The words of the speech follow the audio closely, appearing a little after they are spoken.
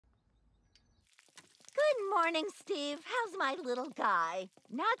morning, Steve. How's my little guy?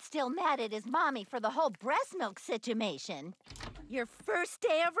 Not still mad at his mommy for the whole breast milk situation. Your first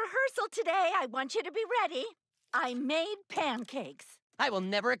day of rehearsal today. I want you to be ready. I made pancakes. I will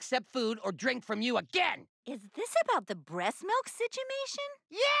never accept food or drink from you again! Is this about the breast milk situation?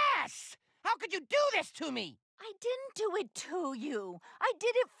 Yes! How could you do this to me? I didn't do it to you. I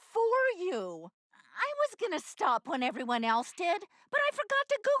did it for you. I was gonna stop when everyone else did, but I forgot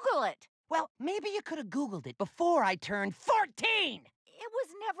to Google it. Well, maybe you could have Googled it before I turned 14! It was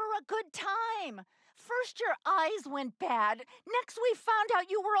never a good time. First your eyes went bad. Next we found out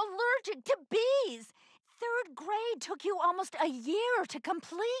you were allergic to bees. 3rd grade took you almost a year to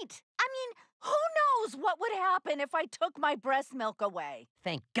complete. I mean, who knows what would happen if I took my breast milk away?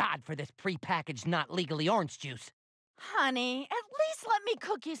 Thank God for this prepackaged, not legally orange juice. Honey, at least let me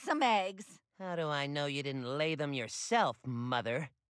cook you some eggs. How do I know you didn't lay them yourself, Mother?